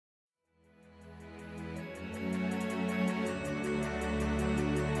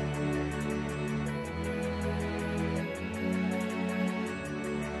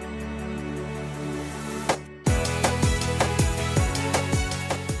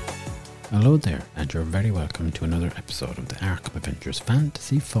Hello there, and you're very welcome to another episode of the Arkham Adventures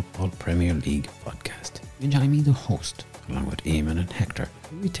Fantasy Football Premier League podcast. You join me, the host, along with Eamon and Hector,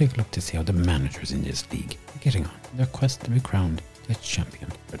 we take a look to see how the managers in this league are getting on in their quest to be crowned its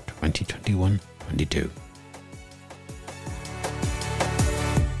champion for 2021-22.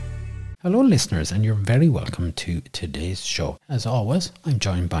 Hello listeners, and you're very welcome to today's show. As always, I'm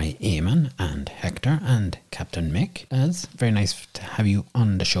joined by Eamon and Hector and Captain Mick. Lads, very nice to have you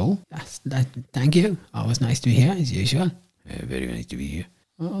on the show. Thank you. Always nice to be here, as usual. Very nice to be here.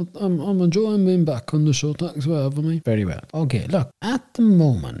 I'm enjoying being back on the show. Thanks for having me. Very well. Okay, look, at the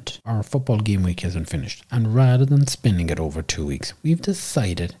moment, our football game week hasn't finished, and rather than spinning it over 2 weeks, we've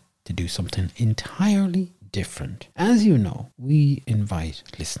decided to do something entirely different. As you know, we invite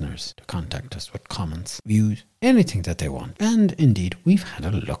listeners to contact us with comments, views, anything that they want. And indeed, we've had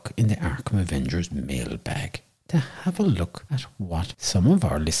a look in the Arkham Avengers mailbag to have a look at what some of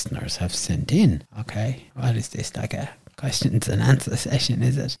our listeners have sent in. Okay, what is this, like a questions and answer session,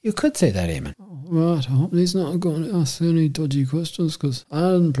 is it? You could say that, Eamon. Right, I hope he's not going to ask any dodgy questions, because I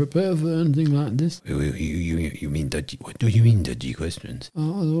hadn't prepared for anything like this. You mean dodgy? What do you mean dodgy questions? I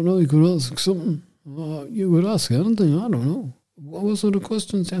don't know, you could ask something. You would ask anything, I don't know. What sort of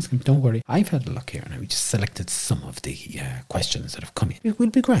questions? Ask him. Don't worry, I've had a look here and we just selected some of the questions that have come in.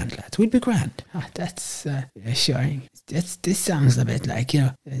 We'll be grand, lads, we'll be grand. That's reassuring. This sounds a bit like,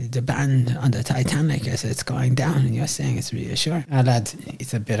 the band on the Titanic as it's going down, and you're saying it's reassuring. Lads,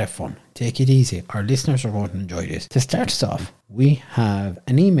 it's a bit of fun. Take it easy. Our listeners are going to enjoy this. To start us off, we have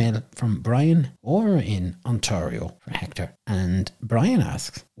an email from Brian over in Ontario for Hector. And Brian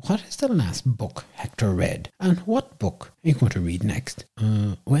asks, what is the last book Hector read? And what book are you going to read next?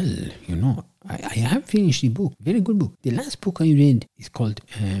 I have finished the book. Very good book. The last book I read is called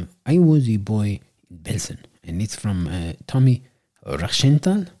I Was a Boy in Belsen. And it's from Tommy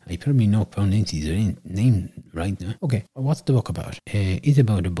Rachental. I probably not pronounce his name right now. Okay, what's the book about? It's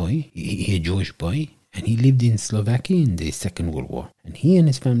about a boy, a Jewish boy, and he lived in Slovakia in the Second World War. And he and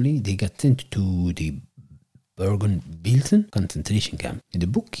his family, they got sent to the Bergen-Belsen concentration camp. In the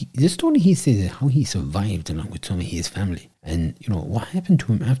book, the story he says how he survived along with some of his family. And, what happened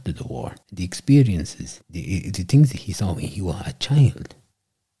to him after the war, the experiences, the things that he saw when he was a child.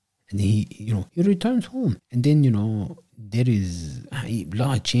 And he returns home. And then, there is a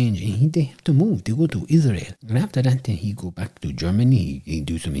lot of change, and they have to move. They go to Israel, and after that, then he go back to Germany. He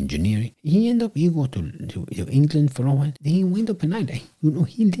do some engineering. He go to England for a while. Then he went up in Ireland.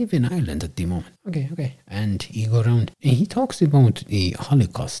 He live in Ireland at the moment. Okay. And he go around, and he talks about the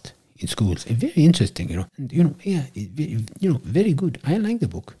Holocaust in schools. It's very interesting, very good. I like the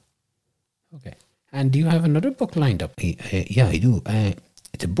book. Okay. And do you have another book lined up? Yeah, I do.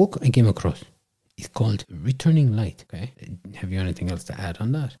 It's a book I came across. It's called Returning Light. Okay, have you anything else to add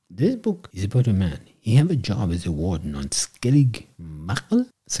on that? This book is about a man. He have a job as a warden on Skellig Michael,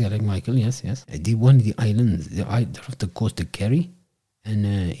 yes. One of the islands, they're off the coast of Kerry,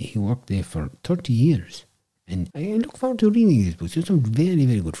 and he worked there for 30 years. And I look forward to reading this book. There's some very,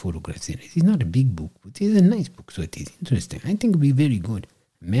 very good photographs in it. It's not a big book, but it's a nice book, so it is interesting. I think it'll be very good.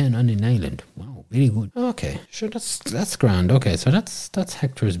 Man on an Island. Wow, very good. Okay, sure, that's grand. Okay, so that's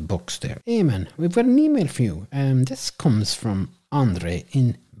Hector's books there. Hey man, we've got an email for you. This comes from Andre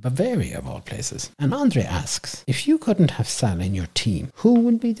in Bavaria, of all places. And Andre asks, if you couldn't have Salah in your team, who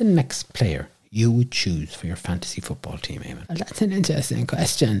would be the next player you would choose for your fantasy football team, Eamon? Well, that's an interesting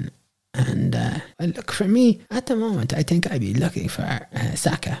question. And look, for me, at the moment, I think I'd be looking for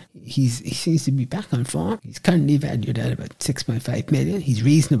Saka. He seems to be back on form. He's currently valued at about 6.5 million. He's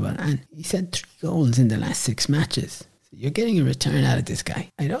reasonable, and he's had 3 goals in the last 6 matches. So you're getting a return out of this guy.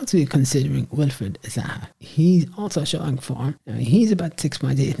 I'd also be considering Wilfred Zaha. He's also showing form. Now, he's about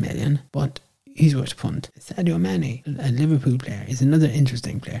 6.8 million, but he's worth a punt. Sadio Mane, a Liverpool player, is another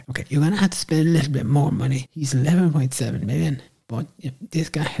interesting player. Okay, you're going to have to spend a little bit more money. He's 11.7 million. But this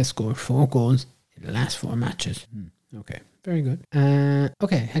guy has scored 4 goals in the last 4 matches. Okay, very good.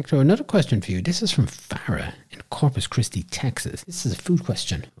 Okay, Hector, another question for you. This is from Farah in Corpus Christi, Texas. This is a food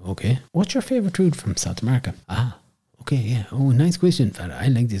question. Okay. What's your favorite food from South America? Okay, yeah. Oh, nice question, Farah. I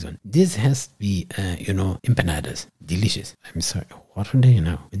like this one. This has to be, empanadas. Delicious. I'm sorry. What are they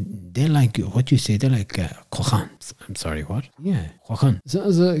now? They're like, what you say, they're like cochans. I'm sorry, what? Yeah, cochon.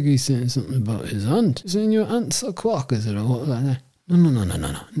 Sounds like he's saying something about his aunt. He's saying your aunt's a quack, is it, or what like that? No,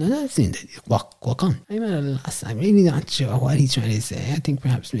 that's in the Quackon. I'm at a loss. I'm really not sure what he's trying to say. I think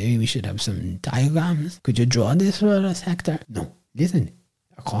perhaps maybe we should have some diagrams. Could you draw this for us, Hector? No, listen.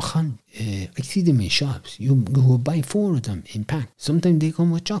 A Quackon, I see them in shops. You go buy 4 of them in pack. Sometimes they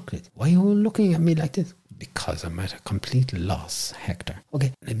come with chocolate. Why are you looking at me like this? Because I'm at a complete loss, Hector.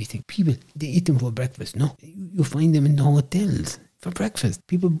 Okay, let me think. People, they eat them for breakfast. No, you find them in the hotels for breakfast.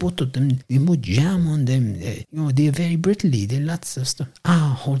 People butter them, they put jam on them. They're very brittly. They're lots of stuff.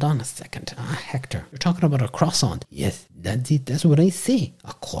 Hold on a second. Hector, you're talking about a croissant. Yes, that's it. That's what I say.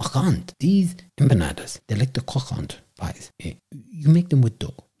 A croissant. These empanadas, they're like the croissant pies. You make them with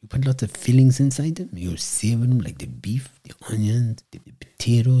dough. You put lots of fillings inside them. You season them like the beef, the onions, the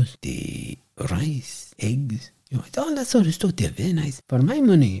potatoes, the rice, eggs. All that sort of stuff. They're very nice. For my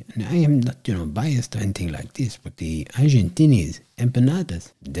money, and I am not, biased or anything like this, but the Argentinians,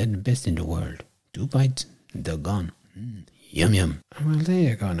 empanadas, they're the best in the world. 2 bites, they're gone. Yum, yum. Well, there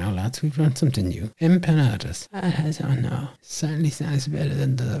you go now, lads. We've learned something new. Empanadas. I don't know. Certainly sounds better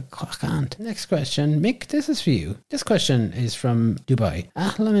than the croissant. Next question. Mick, this is for you. This question is from Dubai.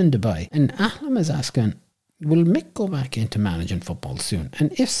 Ahlam in Dubai. And Ahlam is asking, will Mick go back into managing football soon?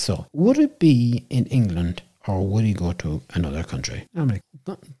 And if so, would it be in England or would he go to another country?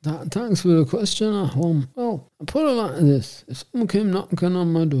 Thanks for the question, Ahlam. Well, I put it like this. If someone came knocking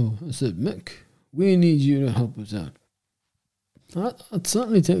on my door and said, Mick, we need you to help us out, I'd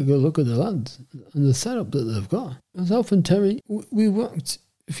certainly take a good look at the lads and the setup that they've got. Myself and Terry, we worked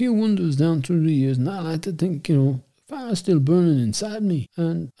a few wonders down through the years, and I like to think, fire's still burning inside me,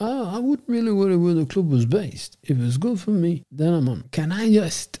 and I wouldn't really worry where the club was based. If it was good for me, then I'm on. Can I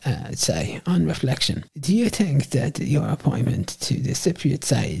just say, on reflection, do you think that your appointment to the Cypriot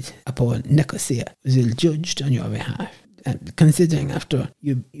side upon Nicosia was ill-judged on your behalf? And considering after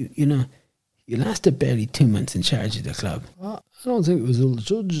you lasted barely 2 months in charge of the club. I don't think it was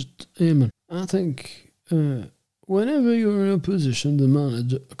ill-judged, Eamon. I think whenever you're in a position to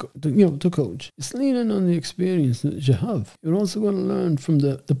manage, to coach, it's leaning on the experience that you have. You're also going to learn from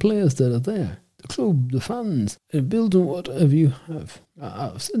the players that are there, the club, the fans, and building whatever you have.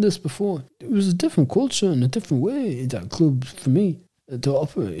 I've said this before. It was a different culture and a different way in that club for me to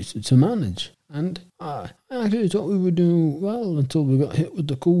operate, to manage. And I actually thought we were doing well until we got hit with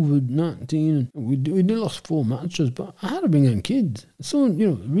the COVID-19. And we lost 4 matches, but I had to bring in kids. So,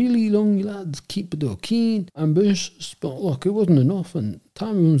 really young lads, they were keen, ambitious, but look, it wasn't enough. And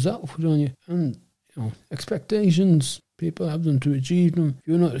time runs out on you. And, expectations, people have them to achieve them. If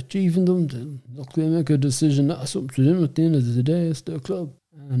you're not achieving them, then look, they make a decision. That's up to them at the end of the day. It's their club.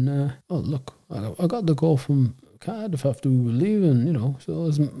 And, I got the call from Cardiff after we were leaving, so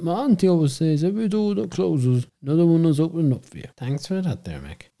as my auntie always says, every door that closes, another one is opening up for you. Thanks for that there,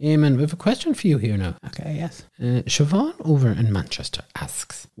 Mick. Eamon, we have a question for you here now. Okay, yes. Siobhan over in Manchester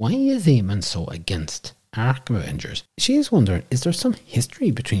asks, why is Eamon so against Arkham Avengers? She is wondering, is there some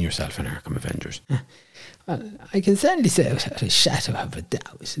history between yourself and Arkham Avengers? I can certainly say without a shadow of a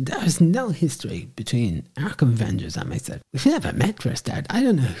doubt, there is no history between Arkham Avengers and myself. We've never met for a start. I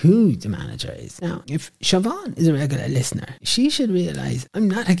don't know who the manager is. Now, if Siobhan is a regular listener, she should realise I'm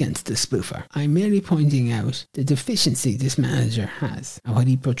not against the spoofer. I'm merely pointing out the deficiency this manager has and what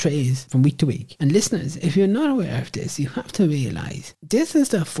he portrays from week to week. And listeners, if you're not aware of this, you have to realise this is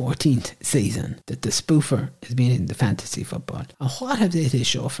the 14th season that the spoofer has been in the fantasy football. And what have they to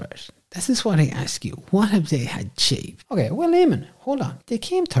show for it? This is what I ask you. What have they achieved? Okay, well, Eamon, hold on. They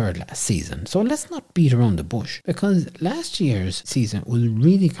came third last season, so let's not beat around the bush. Because last year's season was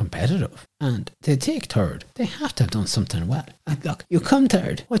really competitive. And to take third, they have to have done something well. And look, you come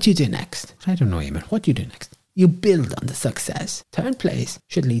third. What do you do next? I don't know, Eamon. What do you do next? You build on the success. Third place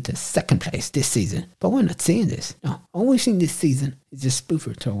should lead to second place this season. But we're not seeing this. No, all we've seen this season is the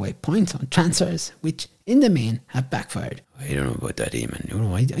spoofer throw away points on transfers, which in the main have backfired. I don't know about that,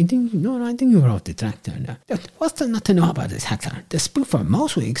 Eamon. I think you're off the track there now. Look, what's there not to know about this, Hector? The spoofer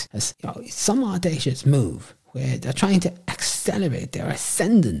most weeks has some audacious move where they're trying to accelerate their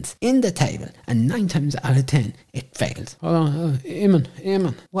ascendance in the table, and 9 times out of 10 it fails. Hold on,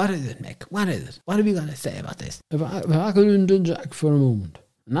 Eamon. What is it, Mick? What is it? What have you got to say about this? If I could interject for a moment,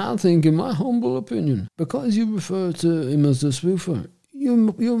 and I think, in my humble opinion, because you refer to him as the spoofer,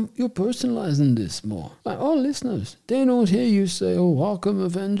 you're personalising this more. Like all listeners, they don't hear you say, Arkham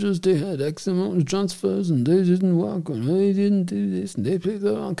Avengers, they had X amount of transfers and they didn't work, and they didn't do this, and they picked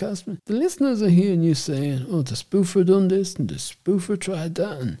the wrong customer. The listeners are hearing you saying, the spoofer done this, and the spoofer tried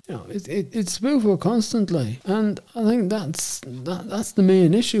that, and it's spoofer constantly. And I think that's the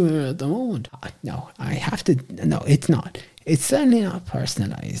main issue here at the moment. No, it's not. It's certainly not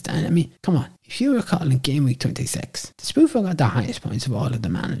personalised. And I mean, come on. if you recall in game week 26, the spoofer got the highest points of all of the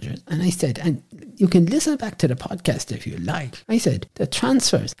managers. And I said, and you can listen back to the podcast if you like, I said, the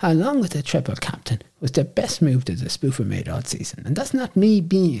transfers, along with the triple captain, was the best move that the spoofer made all season. And that's not me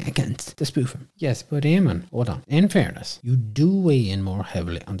being against the spoofer. Yes, but Eamon, hold on. In fairness, you do weigh in more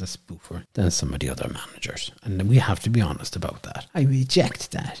heavily on the spoofer than some of the other managers. And we have to be honest about that. I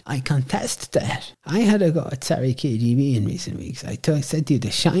reject that. I contest that. I had a go at Sarri KDB in recent weeks. I said to you, the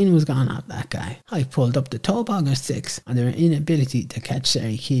shine was gone out that guy. I pulled up the Tobogger 6 on their inability to catch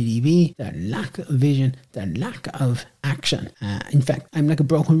Sarri KDB, their lack of vision, their lack of action. In fact, I'm like a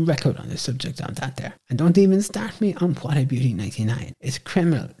broken record on the subject on that there. And don't even start me on What a Beauty 99. It's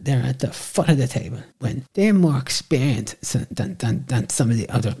criminal. They're at the foot of the table when they're more experienced than some of the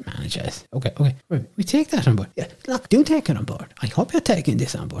other managers. Okay. Right, we take that on board. Yeah, look, do take it on board. I hope you're taking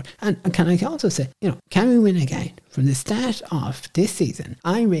this on board. And can I also say, can we win again? From the start of this season,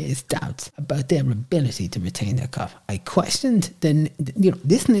 I raised doubts about their ability to retain their cup. I questioned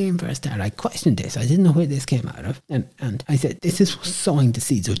this name for a start. I questioned this. I didn't know where this came out of, and I said this is sowing the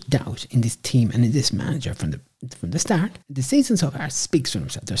seeds of doubt in this team and in this manager from the start. The season so far speaks for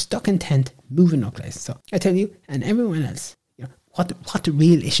themselves. They're stuck in 10th, moving no place. So I tell you, and everyone else, what the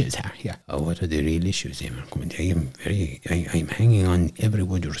real issues are here. Oh, what are the real issues, Eamon? I'm hanging on every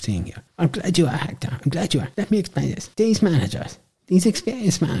word you're saying here. I'm glad you are, Hector. I'm glad you are. Let me explain this. These managers, these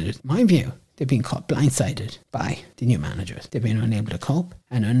experienced managers, my view, they've been caught blindsided by the new managers. They've been unable to cope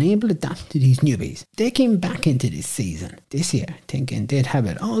and unable to adapt to these newbies. They came back into this season, this year, thinking they'd have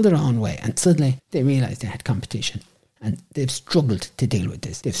it all their own way, and suddenly they realised they had competition. And they've struggled to deal with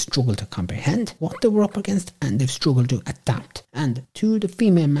this. They've struggled to comprehend what they were up against, and they've struggled to adapt. And two of the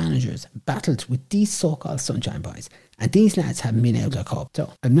female managers battled with these so-called sunshine boys, and these lads haven't been able to cope.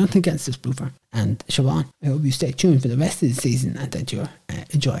 So I'm nothing against this spoofer. And Siobhan, I hope you stay tuned for the rest of the season and that you're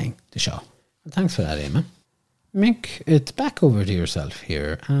enjoying the show. Well, thanks for that, Eamon. Mick, it's back over to yourself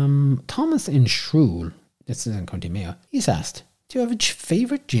here. Thomas in Shrewl, this is in County Mayo, he's asked, do you have a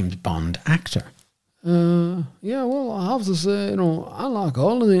favourite James Bond actor? Yeah, well, I have to say, I like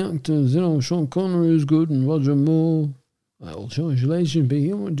all of the actors. Sean Connery is good, and Roger Moore. Well, George Lazenby,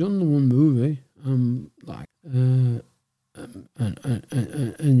 he only done the one movie.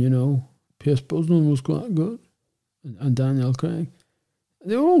 Pierce Brosnan was quite good, and Daniel Craig.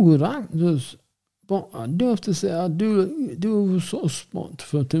 They're all good actors, but I do have to say, I do have a sort of spot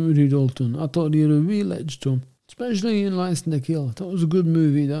for Timothy Dalton. I thought he had a real edge to him. Especially in License to Kill. I thought it was a good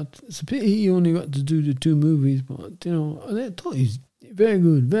movie. It's a pity he only got to do the 2 movies, but, I thought he's very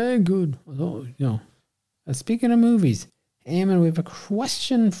good, very good. I thought, Speaking of movies, Eamon, we have a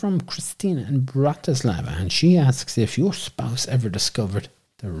question from Christina in Bratislava, and she asks if your spouse ever discovered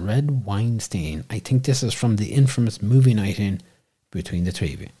the red wine stain. I think this is from the infamous movie night in between the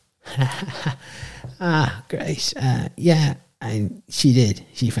three of you. Great. Yeah, and she did.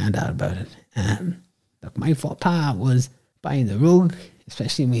 She found out about it. Look, my faux pas was buying the rug,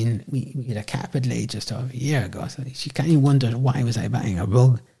 especially when we had a carpet laid just over a year ago. So she kind of wondered why was I buying a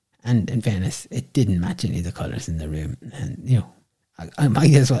rug. And in fairness, it didn't match any of the colours in the room. And, I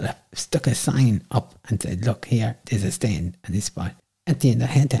might as well have stuck a sign up and said, look, here, there's a stain at this spot. At the end, I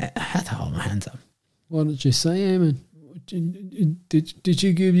had to hold my hands up. What did you say, Eamon? Did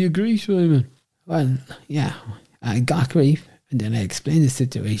she give you grief, Eamon? Well, yeah, I got grief, and then I explained the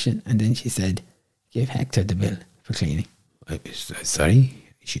situation, and then she said, give Hector the bill for cleaning. Sorry?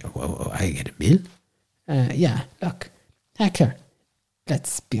 I get a bill? Yeah, look, Hector,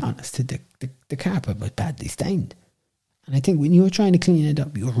 let's be honest, the carpet was badly stained. And I think when you were trying to clean it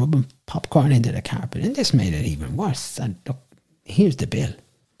up, you were rubbing popcorn into the carpet, and this made it even worse. And look, here's the bill.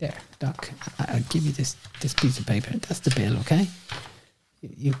 There, Doc, I'll give you this piece of paper. That's the bill, okay?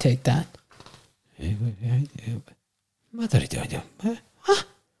 You take that. Madre de Dios. What?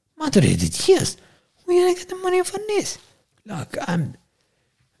 Madre de Dios. Where did I get the money for this? Look,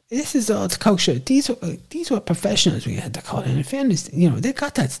 this is all kosher. These were professionals we had to call in. In fairness, they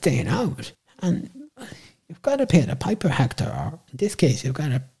got that stain out. And you've got to pay the piper, Hector, or in this case, you've got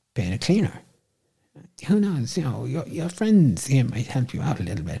to pay the cleaner. Who knows, your friends here might help you out a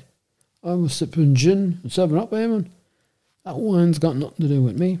little bit. I was sipping gin and 7-Up, Eamon. That wine's got nothing to do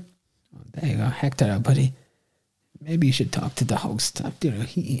with me. Oh, there you go, Hector, buddy. Maybe you should talk to the host.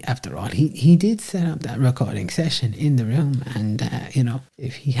 After all, he did set up that recording session in the room, and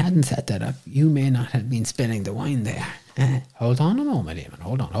if he hadn't set that up, you may not have been spilling the wine there. Hold on a moment, Eamon.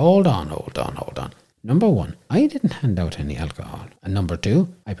 Hold on. Number 1, I didn't hand out any alcohol. And number 2,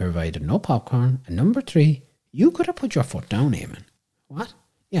 I provided no popcorn. And number 3, you could have put your foot down, Eamon. What?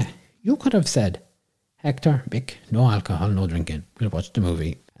 Yeah, you could have said, Hector, Vic, no alcohol, no drinking. We'll watch the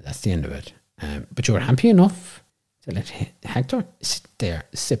movie. And that's the end of it. But you were happy enough to let Hector sit there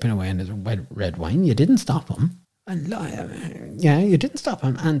sipping away on his red wine. You didn't stop him. And you didn't stop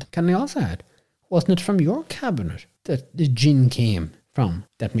him. And can I also add, wasn't it from your cabinet that the gin came from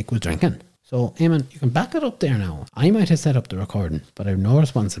that Mick was drinking? So, Eamon, you can back it up there now. I might have set up the recording, but I have no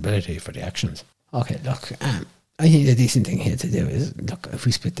responsibility for the actions. Okay, look, I think the decent thing here to do is, look, if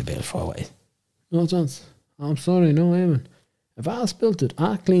we split the bill 4 ways. No chance. I'm sorry, no, Eamon. If I spilt it,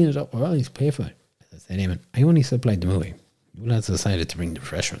 I'll clean it up or I'll pay for it. As I said, Eamon, I only supplied the movie. You lads decided to bring the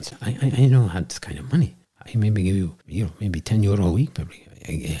refreshments. I don't have this kind of money. I maybe give you, maybe €10 a week, probably.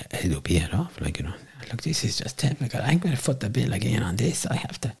 I'll pay it off, look, this is just typical. I'm going to foot the bill again on this. I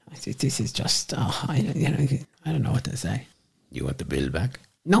have to. This is just, I don't know what to say. You want the bill back?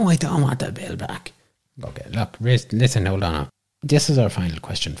 No, I don't want the bill back. Okay, look, listen, hold on. This is our final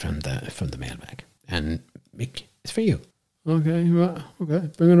question from the mailbag, and Mick, it's for you. Okay, right. Okay,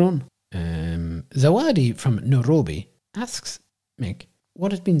 bring it on. Zawadi from Nairobi asks Mick,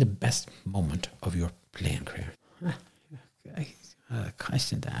 what has been the best moment of your playing career? A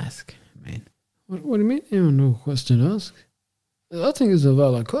question to ask, man. What do you mean? No question to ask. I think it's a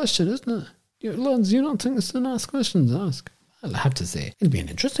valid question, isn't it? Lads, you don't think it's a nice question to ask? I'll have to say, it'll be an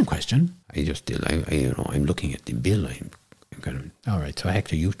interesting question. I'm looking at the bill. I'm kind of, all right, so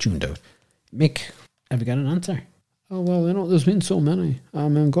Hector, you've tuned out. Mick, have you got an answer? Oh, well, there's been so many.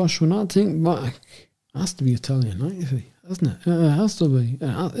 Gosh, when I think back, it has to be Italian 90, hasn't it? It has to be.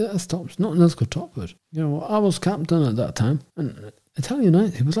 It stops. Nothing else could top it. I was captain at that time, and Italian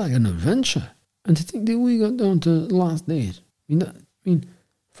 90 was like an adventure. And to think that we got down to the last 8,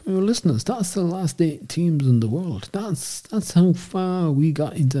 for your listeners, that's the last 8 teams in the world. That's how far we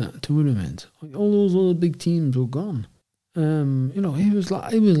got into that tournament. All those other big teams were gone. It was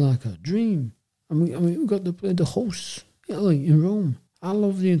like a dream. And we got to play the hosts, in Rome. I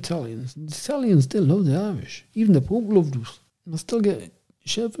love the Italians. The Italians still love the Irish. Even the Pope loved us. I still get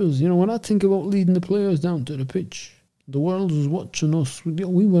shivers. When I think about leading the players down to the pitch, the world was watching us.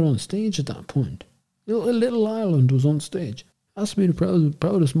 We were on stage at that point. Little Ireland was on stage. That's to be the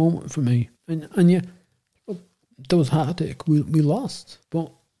proudest moment for me. And yeah, look, there was heartache. We lost,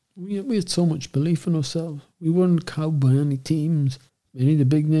 but we had so much belief in ourselves. We weren't cowed by any teams, any of the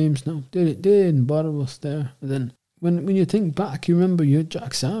big names. No, they didn't bother us there. And then when you think back, you remember you had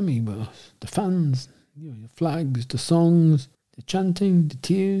Jack's Army, but the fans, your flags, the songs, the chanting, the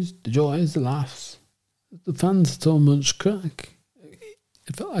tears, the joys, the laughs. The fans had so much crack.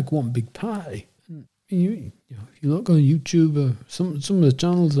 It felt like one big party. And if you look on YouTube, or some of the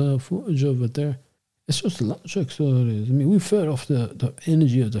channels have footage of it there. It's just electric, so it is. We fed off the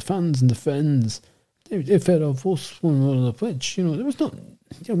energy of the fans and the friends. They fed off us when we were on the pitch. There was not.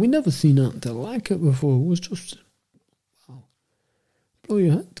 We never seen anything like it before. It was just wow, blow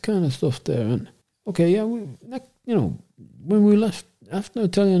your head kind of stuff there. And okay, yeah, when we left after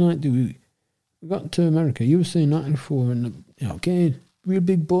Italian 90, we got to America. You were saying 94, and again, real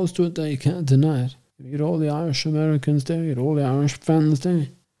big buzz to it there. You can't deny it. You had all the Irish Americans there. You had all the Irish fans there.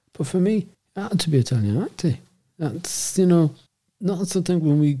 But for me, it had to be Italian 90. That's that's the thing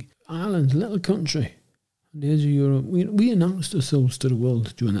when Ireland, little country, on the edge of Europe, we announced ourselves to the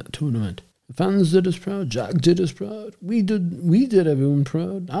world during that tournament. The fans did us proud. Jack did us proud. We did everyone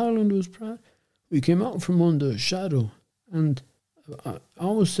proud. Ireland was proud. We came out from under a shadow, and I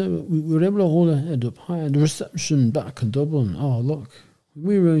always say we were able to hold our head up high. The reception back in Dublin, oh look,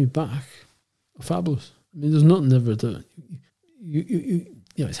 we were back, fabulous. There's nothing ever to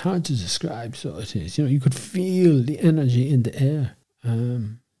it's hard to describe. So it is. You could feel the energy in the air.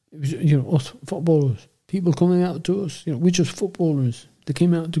 It was us footballers, people coming out to us. We're just footballers. They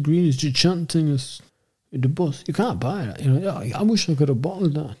came out to greet us, just chanting us with the bus. You can't buy that. I wish I could have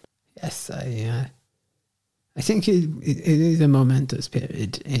bottled that. Yes, I think it is a momentous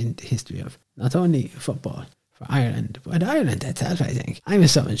period in the history of not only football for Ireland, but Ireland itself, I think. I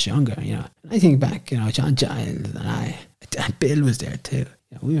was so much younger, I think back, John Giles and Bill was there too.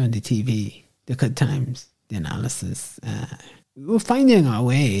 We were on the TV, the good times, the analysis. We were finding our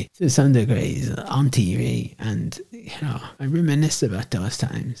way to some degrees on TV, and, I reminisce about those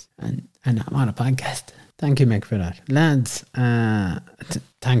times, and I'm on a podcast. Thank you, Mick, for that. Lads,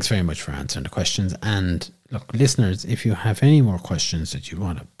 thanks very much for answering the questions. And look, listeners, if you have any more questions that you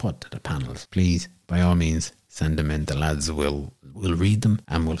want to put to the panels, please, by all means, send them in. The lads will read them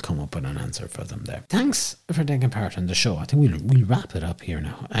and we'll come up with an answer for them there. Thanks for taking part in the show. I think we'll wrap it up here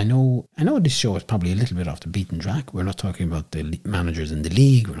now. I know this show is probably a little bit off the beaten track. We're not talking about the managers in the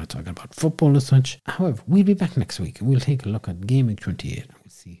league. We're not talking about football as such. However, we'll be back next week and we'll take a look at Game Week 28. We'll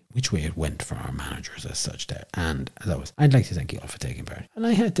see which way it went for our managers as such there. And as always, I'd like to thank you all for taking part. And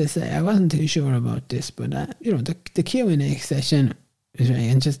I have to say, I wasn't too sure about this, but the Q&A session was very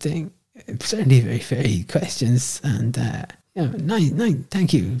interesting. Certainly very varied questions, and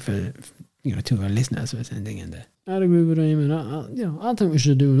thank you for to our listeners for sending in there. I'd agree with Eamon. I think we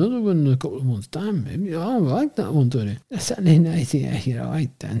should do another one in a couple of months' time. Maybe I like that one, Tony. That's certainly an idea,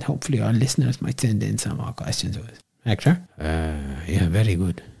 and hopefully our listeners might send in some more questions to us. Hector? Yeah, very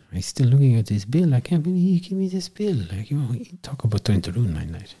good. I'm still looking at this bill. I can't believe you give me this bill. You talk about trying to ruin my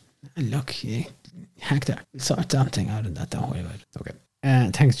night. Look, Hector, we'll sort something out of that. Don't worry about it. Okay.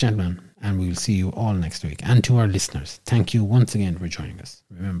 Thanks, gentlemen, and we'll see you all next week. And to our listeners, thank you once again for joining us.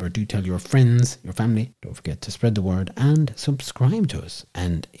 Remember, do tell your friends, your family. Don't forget to spread the word and subscribe to us.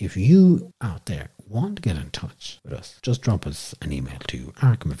 And if you out there want to get in touch with us, just drop us an email to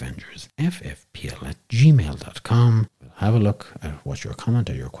ArkhamAvengersFFPL@gmail.com. We'll have a look at what your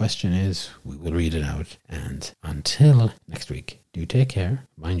comment or your question is. We will read it out. And until next week, do take care,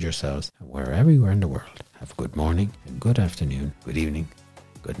 mind yourselves, and wherever you are in the world, have a good morning, a good afternoon, good evening,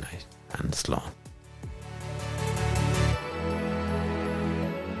 good night, and slán.